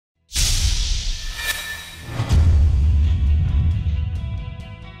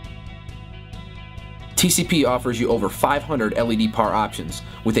TCP offers you over 500 LED par options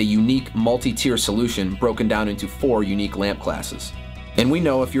with a unique multi-tier solution broken down into 4 unique lamp classes. And we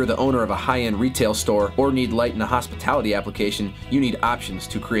know if you're the owner of a high-end retail store or need light in a hospitality application, you need options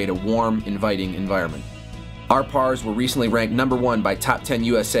to create a warm, inviting environment. Our PARs were recently ranked #1 by Top 10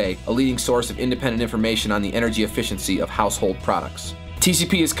 USA, a leading source of independent information on the energy efficiency of household products.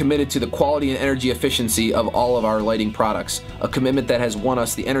 TCP is committed to the quality and energy efficiency of all of our lighting products, a commitment that has won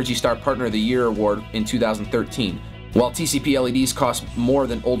us the ENERGY STAR Partner of the Year award in 2013. While TCP LEDs cost more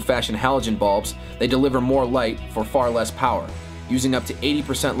than old-fashioned halogen bulbs, they deliver more light for far less power, using up to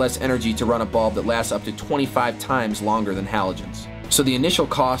 80% less energy to run a bulb that lasts up to 25 times longer than halogens. So the initial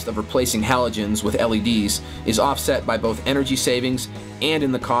cost of replacing halogens with LEDs is offset by both energy savings and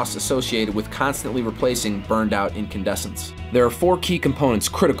in the costs associated with constantly replacing burned out incandescents. There are 4 key components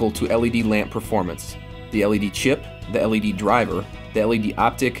critical to LED lamp performance: the LED chip, the LED driver, the LED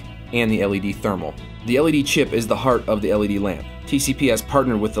optic, and the LED thermal. The LED chip is the heart of the LED lamp. TCP has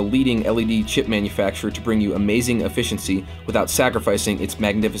partnered with the leading LED chip manufacturer to bring you amazing efficiency without sacrificing its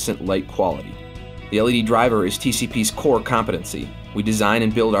magnificent light quality. The LED driver is TCP's core competency. We design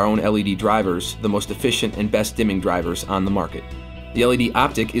and build our own LED drivers, the most efficient and best dimming drivers on the market. The LED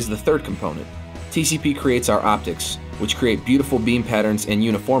optic is the third component. TCP creates our optics, which create beautiful beam patterns and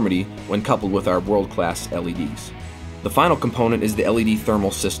uniformity when coupled with our world-class LEDs. The final component is the LED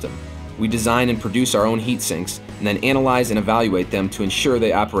thermal system. We design and produce our own heat sinks and then analyze and evaluate them to ensure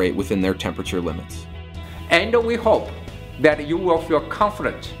they operate within their temperature limits. And we hope that you will feel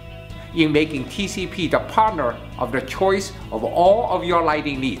confident in making TCP the partner of the choice of all of your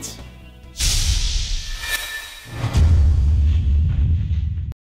lighting needs.